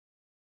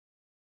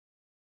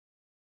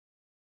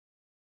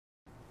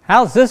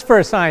How's this for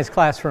a science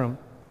classroom?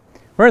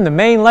 We're in the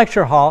main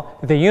lecture hall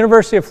at the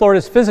University of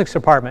Florida's Physics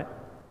Department.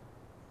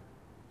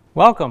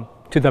 Welcome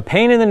to the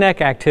pain in the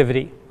neck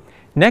activity.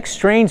 Neck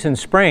strains and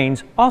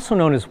sprains, also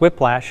known as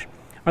whiplash,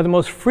 are the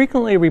most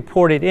frequently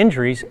reported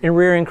injuries in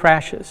rear-end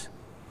crashes.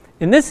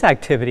 In this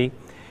activity,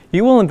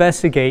 you will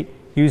investigate,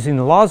 using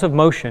the laws of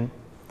motion,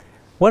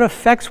 what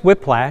affects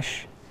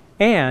whiplash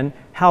and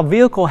how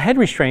vehicle head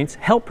restraints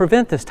help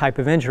prevent this type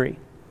of injury.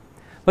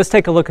 Let's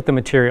take a look at the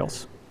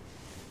materials.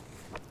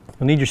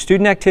 You'll need your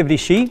student activity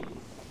sheet,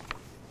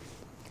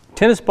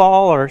 tennis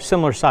ball or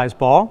similar size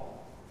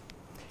ball.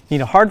 You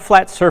need a hard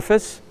flat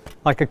surface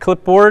like a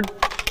clipboard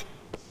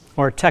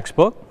or a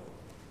textbook.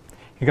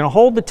 You're going to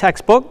hold the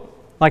textbook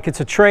like it's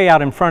a tray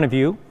out in front of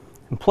you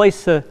and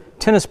place the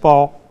tennis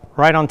ball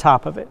right on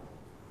top of it.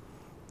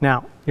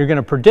 Now, you're going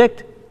to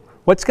predict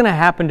what's going to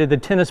happen to the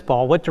tennis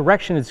ball, what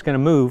direction it's going to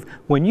move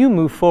when you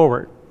move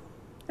forward,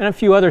 and a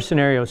few other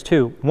scenarios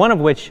too, one of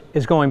which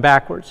is going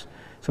backwards.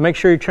 So make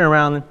sure you turn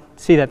around and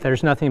see that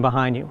there's nothing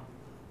behind you.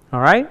 All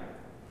right?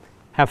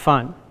 Have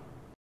fun.